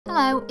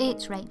Hello,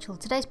 it's Rachel.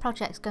 Today's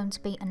project is going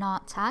to be an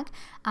art tag,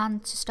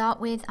 and to start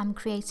with I'm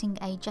creating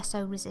a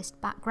gesso resist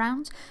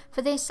background.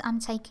 For this I'm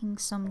taking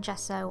some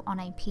gesso on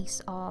a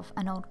piece of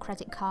an old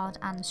credit card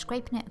and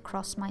scraping it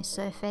across my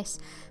surface,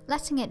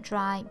 letting it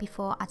dry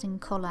before adding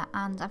colour,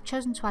 and I've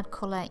chosen to add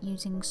colour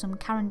using some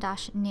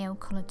carand'ache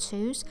NeoColor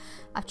 2s.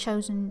 I've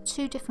chosen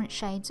two different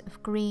shades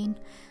of green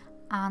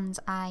and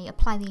I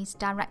apply these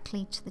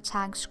directly to the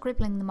tag,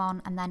 scribbling them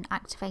on and then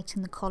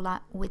activating the colour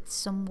with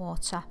some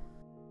water.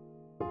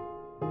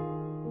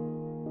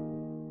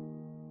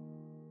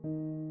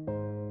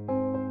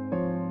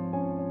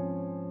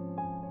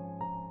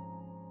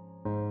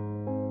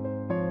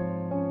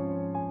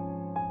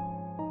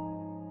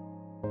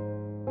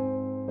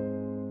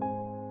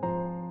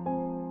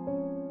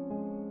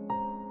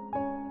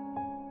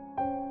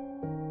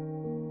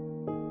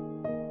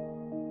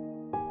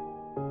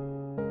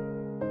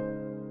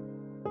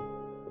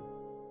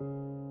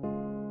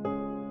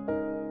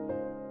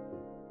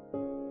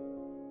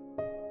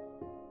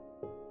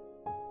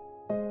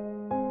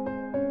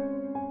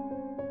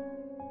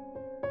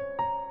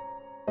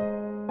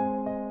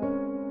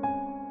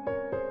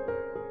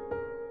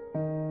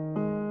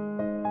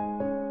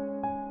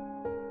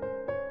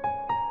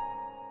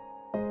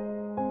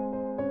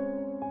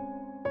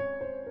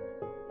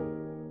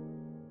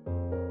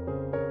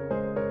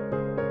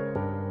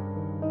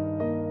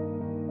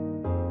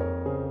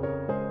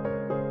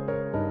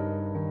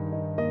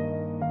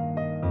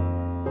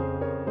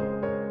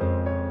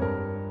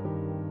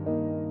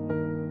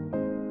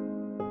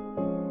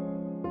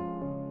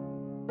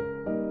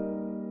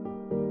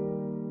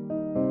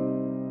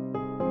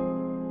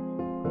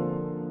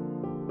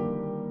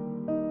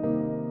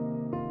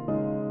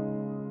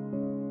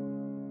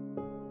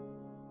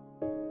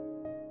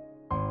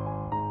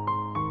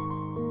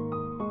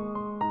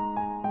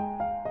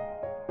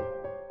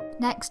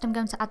 Next I'm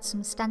going to add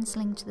some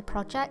stenciling to the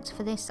project.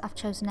 For this I've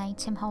chosen a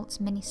Tim Holtz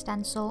mini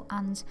stencil,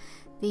 and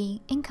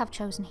the ink I've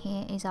chosen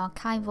here is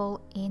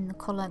archival in the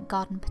colour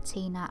Garden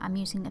Patina. I'm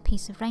using a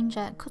piece of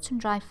Ranger cut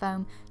and dry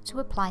foam to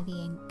apply the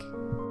ink.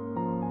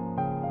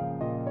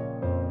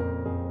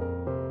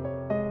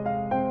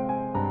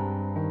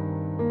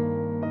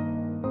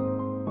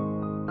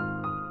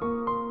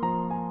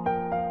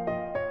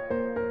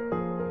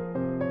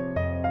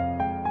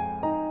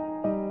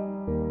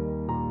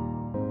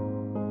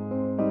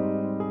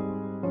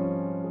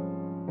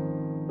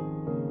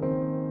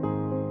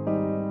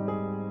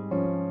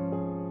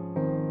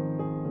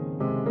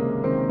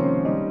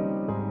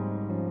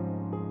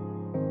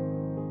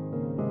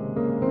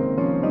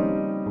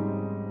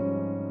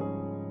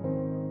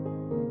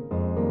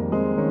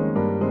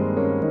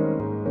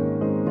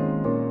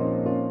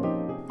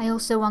 I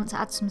also want to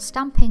add some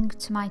stamping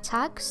to my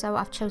tag, so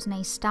I've chosen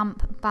a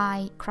stamp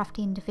by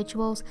Crafty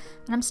Individuals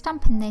and I'm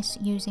stamping this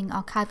using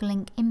archival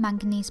ink in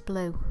manganese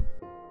blue.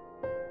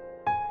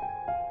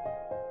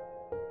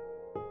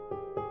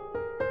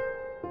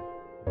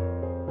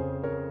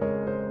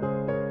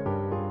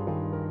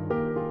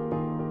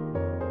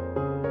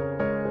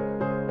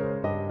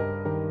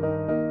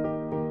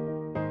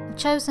 I've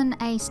chosen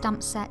a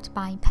stamp set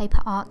by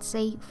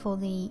PaperArtsy for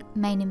the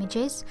main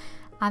images.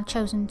 I've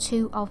chosen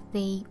two of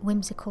the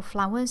whimsical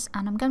flowers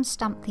and I'm going to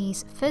stamp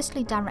these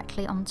firstly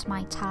directly onto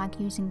my tag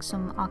using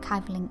some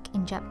archival ink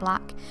in jet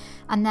black,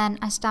 and then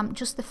I stamp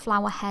just the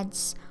flower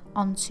heads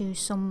onto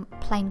some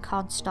plain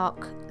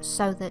cardstock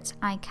so that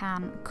I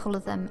can colour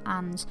them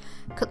and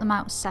cut them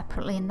out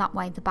separately, and that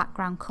way the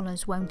background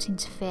colours won't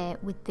interfere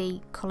with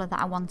the colour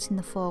that I want in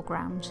the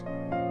foreground.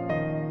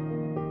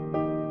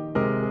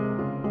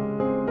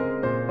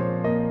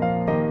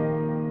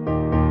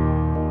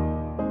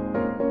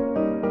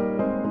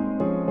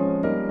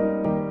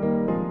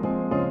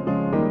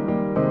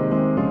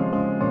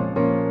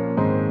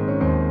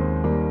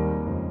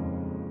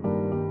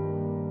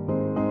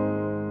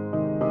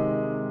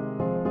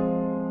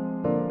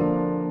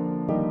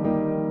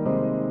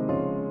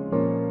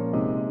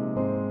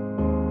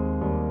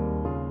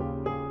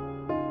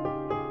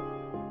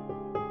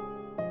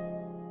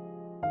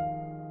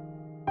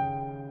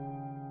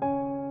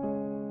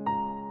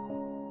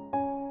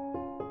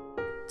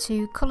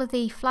 To colour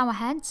the flower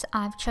heads,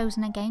 I've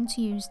chosen again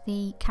to use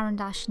the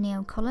carand'ache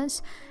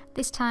Neocolors.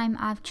 This time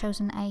I've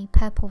chosen a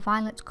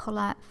purple-violet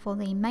colour for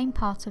the main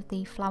part of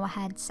the flower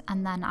heads,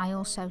 and then I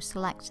also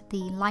select the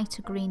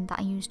lighter green that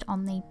I used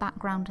on the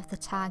background of the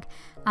tag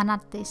and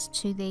add this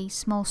to the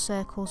small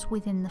circles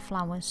within the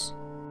flowers.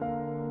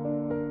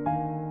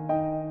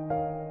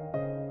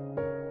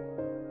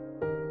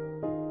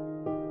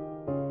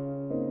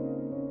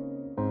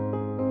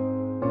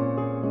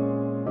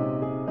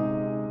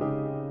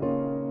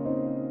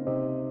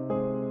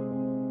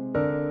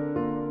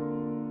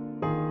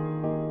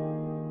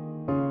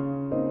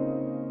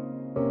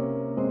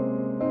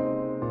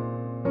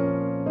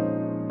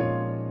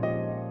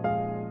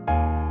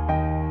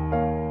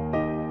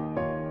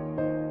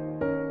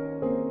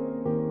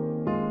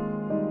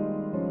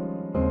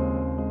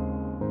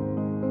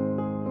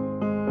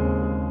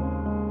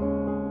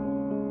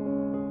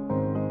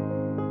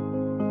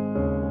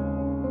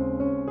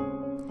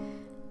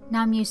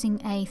 Now I'm using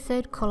a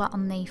third colour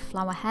on the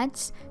flower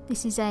heads.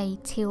 This is a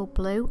teal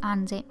blue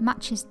and it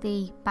matches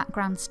the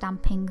background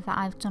stamping that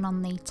I've done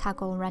on the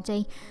tag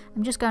already.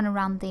 I'm just going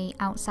around the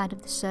outside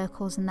of the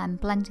circles and then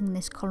blending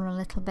this colour a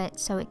little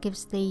bit so it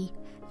gives the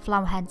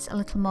flower heads a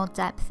little more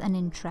depth and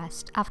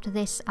interest. After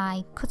this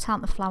I cut out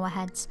the flower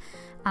heads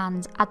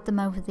and add them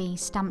over the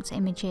stamped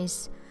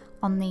images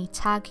on the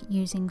tag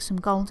using some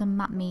golden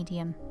matte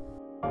medium.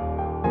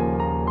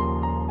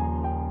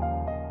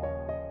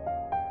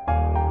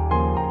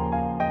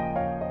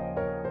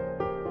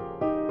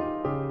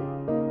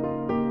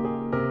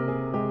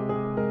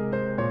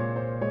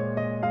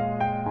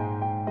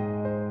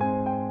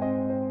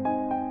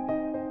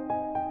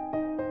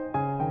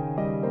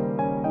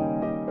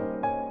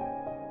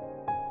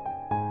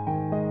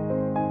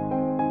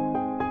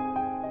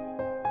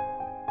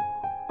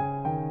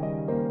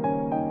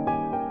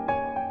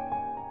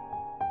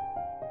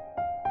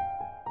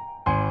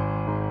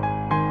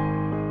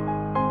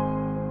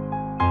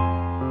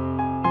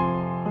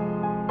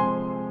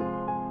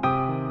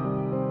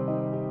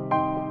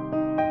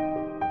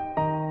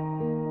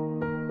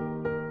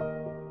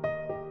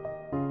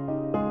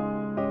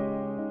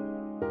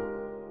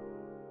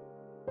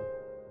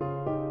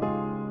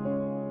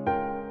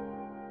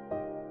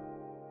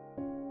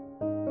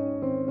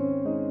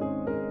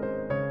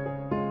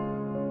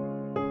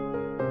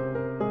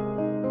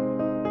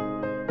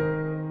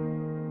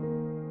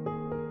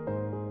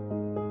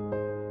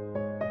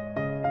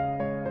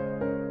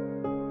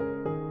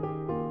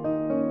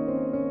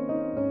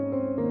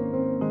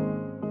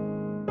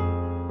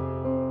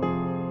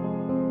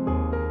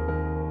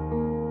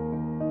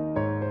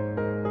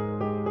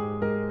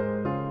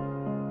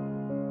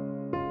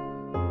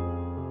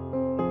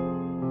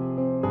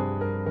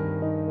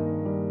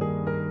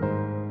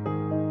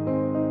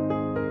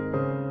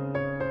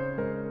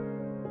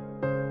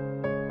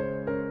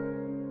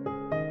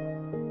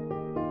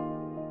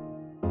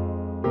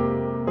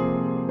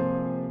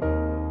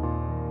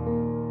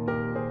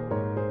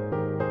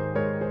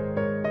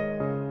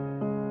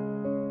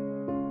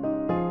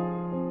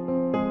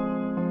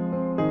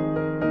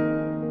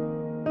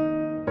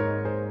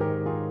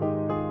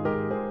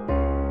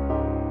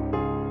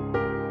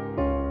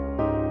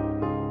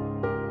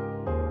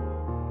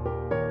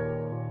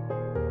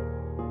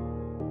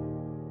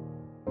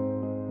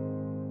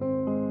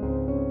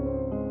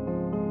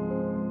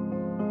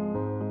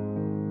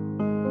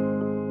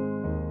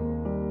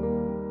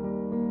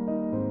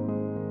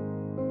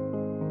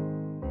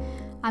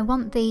 I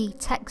want the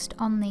text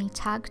on the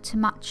tag to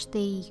match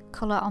the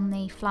colour on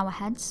the flower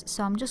heads,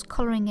 so I'm just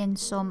colouring in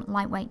some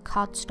lightweight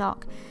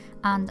cardstock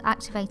and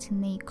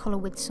activating the colour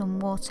with some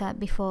water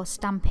before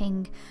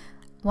stamping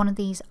one of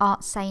these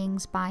art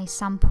sayings by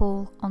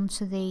sample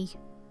onto the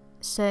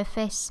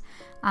surface,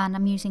 and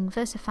I'm using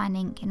VersaFine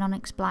ink in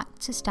Onyx Black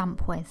to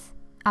stamp with.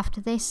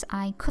 After this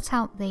I cut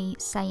out the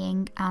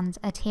saying and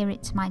adhere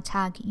it to my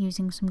tag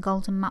using some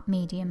golden matte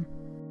medium.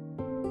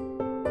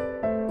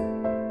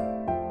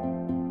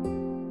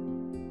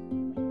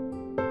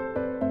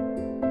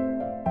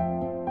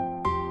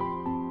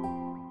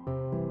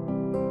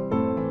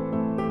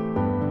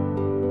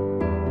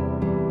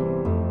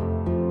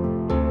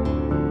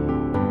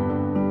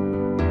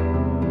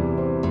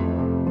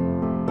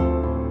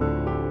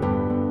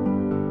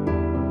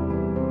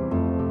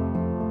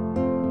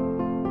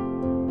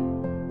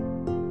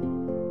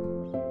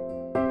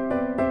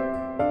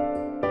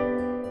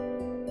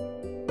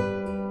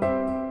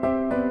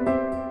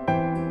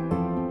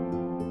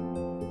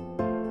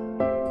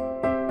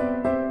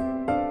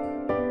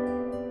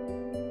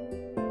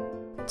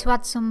 To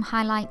add some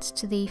highlights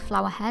to the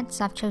flower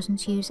heads, I've chosen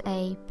to use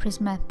a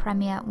Prisma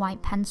Premier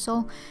white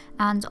pencil,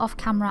 and off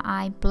camera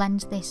I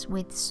blend this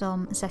with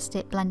some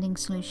Zest-It blending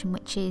solution,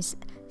 which is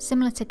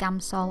similar to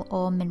Gamsol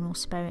or mineral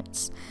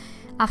spirits.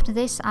 After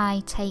this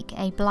I take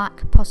a black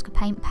Posca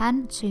paint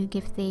pen to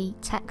give the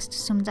text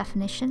some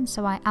definition,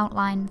 so I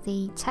outline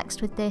the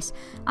text with this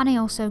and I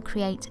also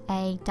create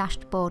a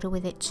dashed border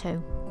with it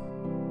too.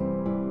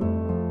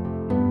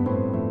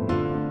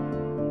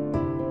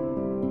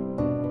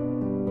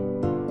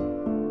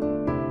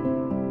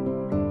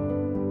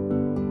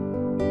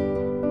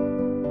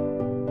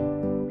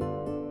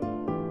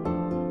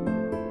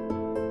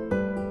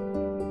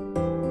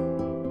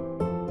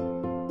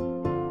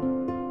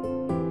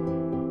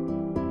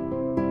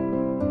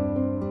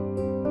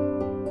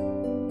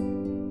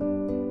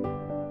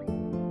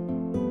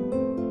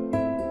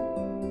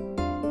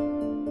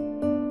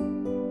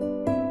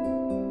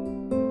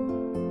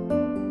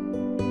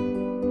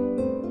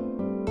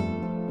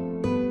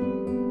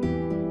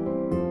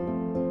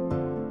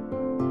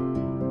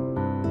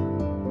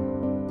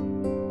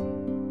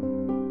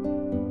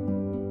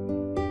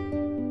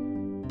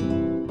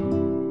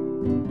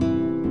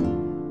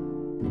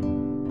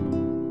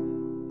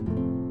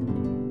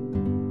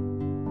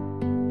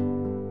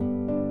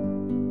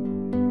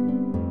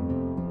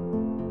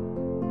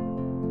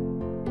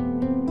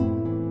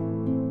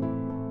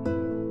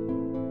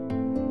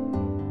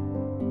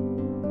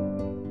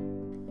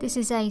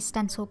 This is a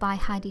stencil by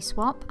Heidi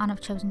Swap, and I've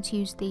chosen to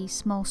use the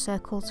small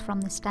circles from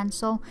the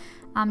stencil.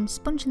 I'm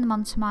sponging them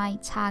onto my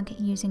tag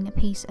using a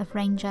piece of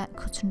Ranger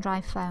cut and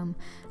dry foam.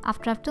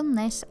 After I've done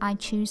this, I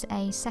choose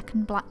a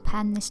second black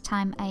pen, this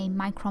time a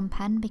micron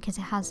pen because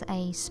it has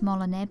a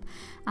smaller nib,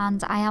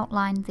 and I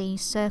outline the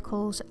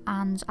circles,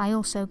 and I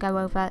also go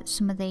over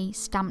some of the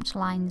stamped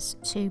lines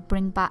to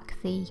bring back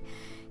the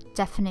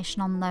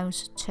definition on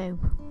those too.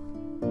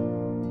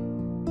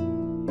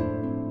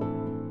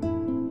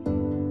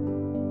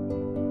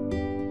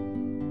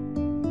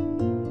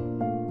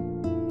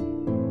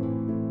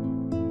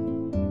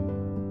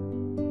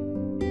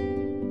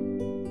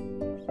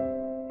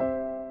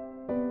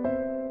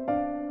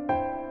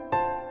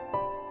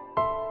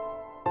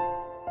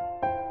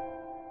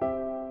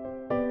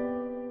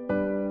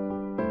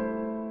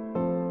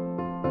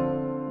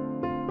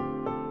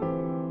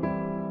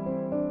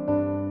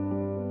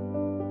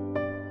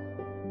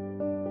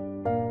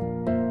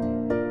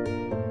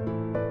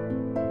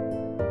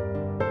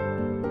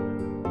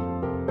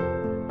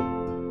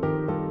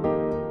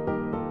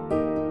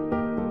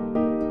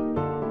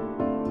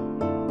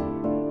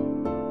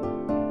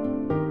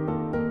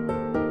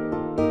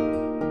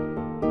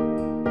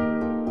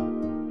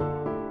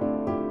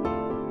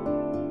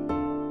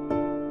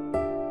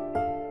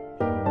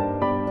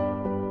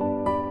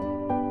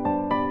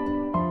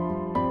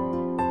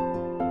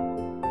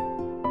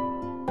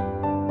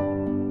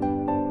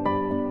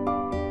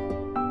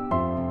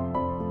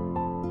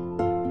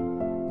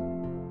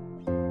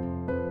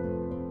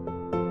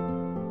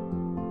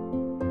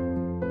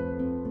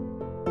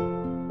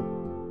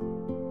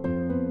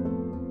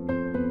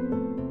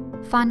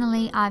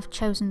 Finally, I've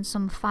chosen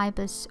some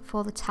fibres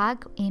for the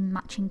tag in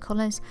matching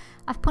colours.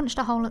 I've punched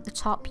a hole at the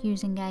top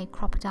using a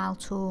crocodile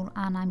tool,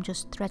 and I'm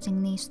just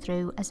threading these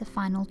through as a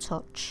final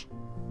touch.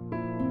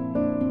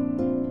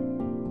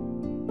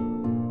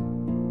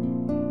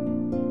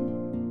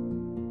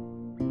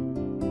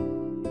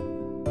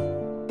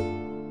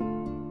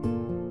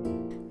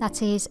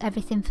 That is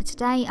everything for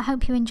today. I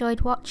hope you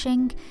enjoyed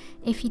watching.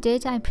 If you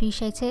did, I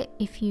appreciate it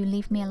if you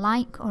leave me a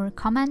like or a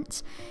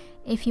comment.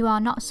 If you are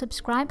not a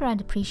subscriber,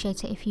 I'd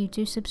appreciate it if you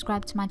do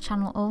subscribe to my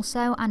channel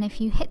also, and if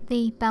you hit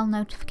the bell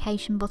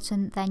notification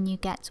button, then you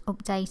get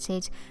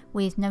updated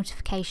with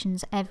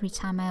notifications every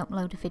time I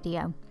upload a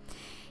video.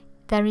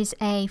 There is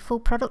a full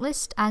product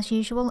list as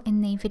usual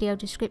in the video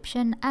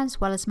description,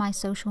 as well as my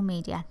social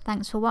media.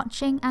 Thanks for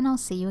watching, and I'll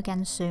see you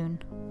again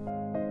soon.